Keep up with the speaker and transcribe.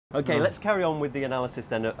Okay, let's carry on with the analysis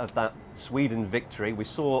then of that Sweden victory. We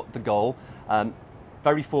saw the goal.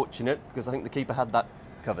 Very fortunate, because I think the keeper had that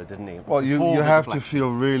covered, didn't he? Well, you have to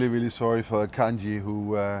feel really sorry for Kanji,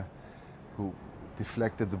 who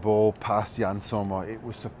deflected the ball past Jan Sommer. It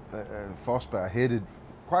was Forsberg hit it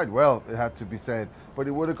quite well, it had to be said, but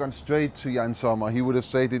it would have gone straight to Jan Sommer. He would have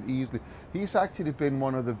saved it easily. He's actually been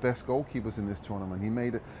one of the best goalkeepers in this tournament. He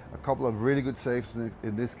made a couple of really good saves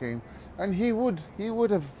in this game, and he would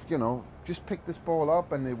have, you know, just picked this ball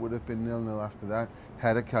up, and it would have been 0-0 after that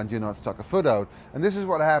had a Kanji not stuck a foot out. And this is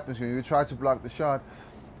what happens when you try to block the shot.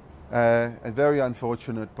 And very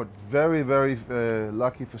unfortunate, but very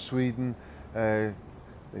lucky for Sweden. They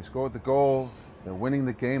scored the goal. They're winning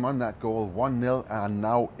the game on that goal, 1-0, and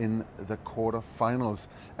now in the quarter-finals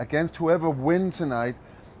against whoever wins tonight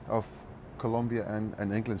of Colombia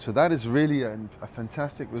and England. So that is really a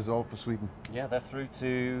fantastic result for Sweden. Yeah, they're through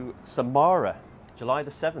to Samara, July the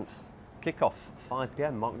 7th. Kickoff, 5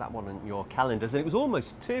 p.m. Mark that one on your calendars. And it was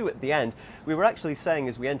almost 2 at the end. We were actually saying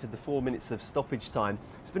as we entered the 4 minutes of stoppage time,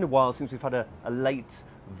 it's been a while since we've had a late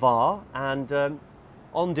VAR, and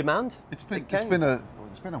on demand. It's been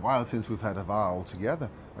a while since we've had a VAR altogether.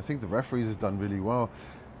 I think the referees have done really well.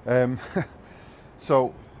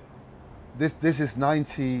 So this is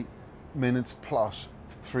 90 minutes plus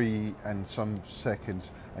 3 and some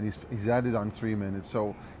seconds, and he's added on 3 minutes.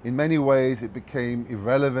 So in many ways it became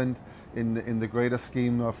irrelevant in the greater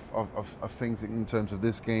scheme of things in terms of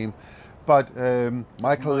this game. But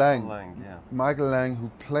Michael Lang,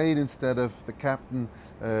 who played instead of the captain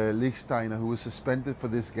Lichtsteiner, who was suspended for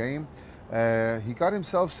this game, he got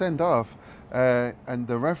himself sent off, and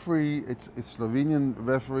the referee, it's Slovenian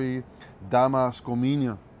referee Dama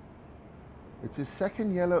Skominja. It's his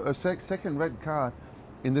second second red card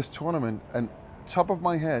in this tournament, and top of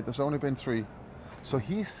my head, there's only been 3. So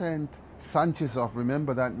he sent Sanchez off.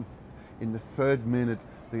 Remember that in the 3rd minute,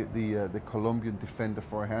 the Colombian defender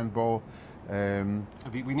for a handball.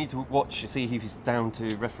 We need to watch, see if he's down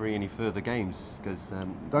to referee any further games, because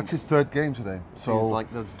that's his 3rd game today. So seems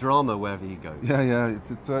like there's drama wherever he goes. Yeah,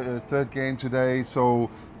 it's the third game today.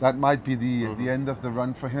 So that might be the end of the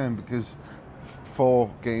run for him, because 4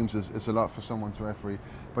 games is a lot for someone to referee.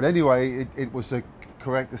 But anyway, it was a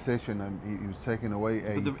correct decision, and he was taking away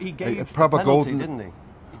he gave a proper penalty, golden, didn't he?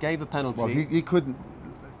 He gave a penalty. Well,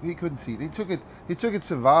 he couldn't see it. He took it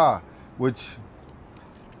to VAR, which,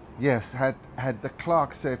 yes, had the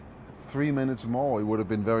clock set 3 minutes more, it would have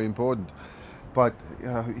been very important. But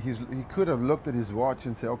he could have looked at his watch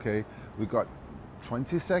and said, okay, we've got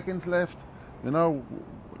 20 seconds left. You know,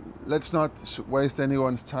 let's not waste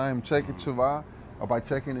anyone's time. Take it to VAR, or by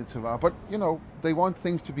taking it to VAR. But you know, they want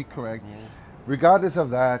things to be correct. Yeah. Regardless of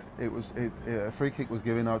that, a free kick was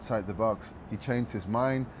given outside the box. He changed his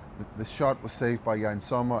mind. The shot was saved by Jan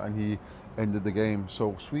Sommer, and he ended the game.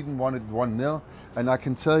 So Sweden won it 1-0, and I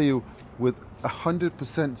can tell you with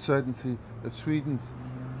 100% certainty that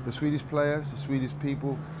the Swedish players, the Swedish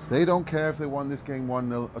people, they don't care if they won this game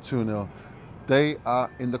 1-0 or 2-0. They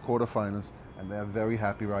are in the quarterfinals, and they are very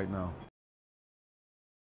happy right now.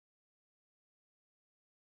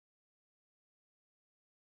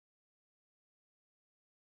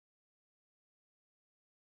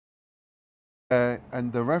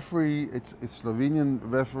 And the referee, it's Slovenian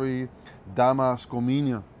referee Dama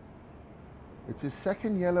Skominja. It's his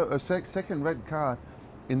second red card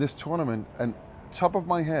in this tournament, and top of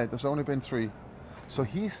my head, there's only been 3. So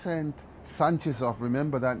he sent Sanchez off.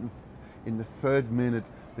 Remember that in the 3rd minute,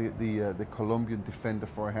 the Colombian defender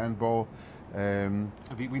for a handball.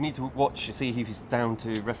 We need to watch, see if he's down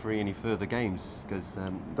to referee any further games, because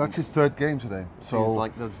that's his 3rd game today. So seems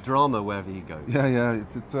like there's drama wherever he goes. Yeah,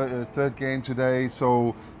 it's the 3rd game today.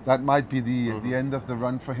 So that might be the end of the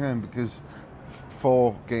run for him, because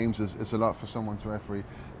 4 games is a lot for someone to referee.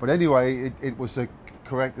 But anyway, it was a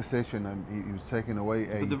correct decision, and he was taking away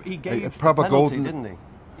he gave a proper penalty, golden, didn't he?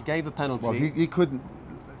 He gave a penalty. Well,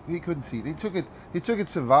 he couldn't see it. He took it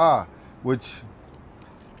to VAR, which,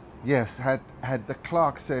 yes, had the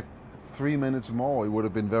clock set 3 minutes more, it would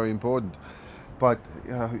have been very important. But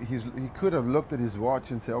he could have looked at his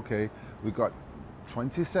watch and said, okay, we've got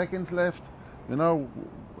 20 seconds left. You know,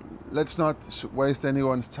 let's not waste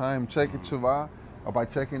anyone's time. Take it to VAR, or by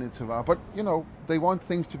taking it to VAR. But you know, they want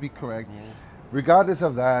things to be correct. Yeah. Regardless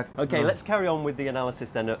of that. Okay, let's carry on with the analysis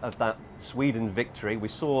then of that Sweden victory. We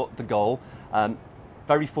saw the goal.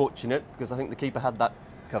 Very fortunate, because I think the keeper had that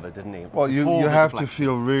covered, didn't he? Well, you have to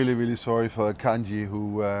feel really sorry for Kanji,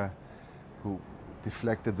 who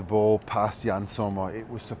deflected the ball past Jan Sommer. It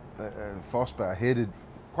was Forsberg hit it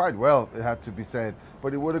quite well, it had to be said,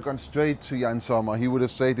 but it would have gone straight to Jan Sommer. He would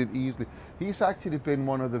have saved it easily. He's actually been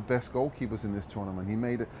one of the best goalkeepers in this tournament. He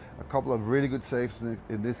made a couple of really good saves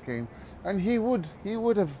in this game, and he would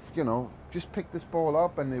have, you know, just picked this ball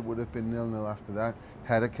up and it would have been 0-0 after that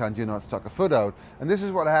had Akanji not stuck a foot out. And this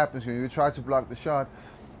is what happens when you try to block the shot.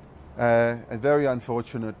 And very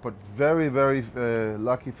unfortunate, but very, very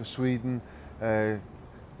lucky for Sweden. They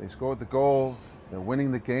scored the goal. They're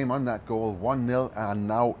winning the game on that goal, 1-0, and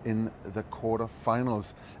now in the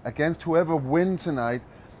quarter-finals against whoever wins tonight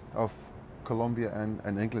of Colombia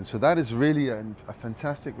and England. So that is really a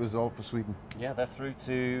fantastic result for Sweden. Yeah, they're through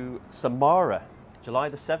to Samara, July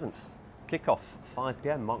the 7th. Kickoff, 5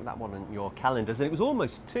 p.m. Mark that one on your calendars. And it was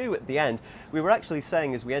almost 2 at the end. We were actually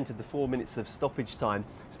saying as we entered the 4 minutes of stoppage time,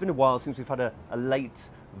 it's been a while since we've had a late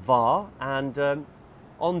VAR, and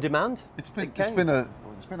on demand. It's been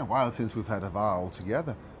a while since we've had a VAR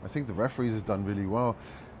altogether. I think the referees have done really well.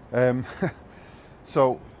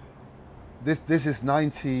 So this is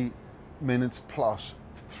 90 minutes plus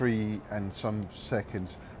 3 and some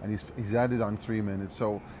seconds, and he's added on 3 minutes.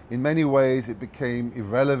 So in many ways it became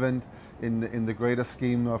irrelevant in the greater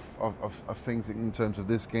scheme of things in terms of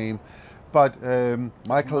this game. But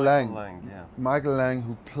Michael Lang,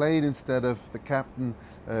 who played instead of the captain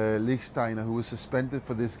Lichtsteiner, who was suspended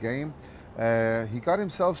for this game, he got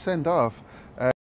himself sent off.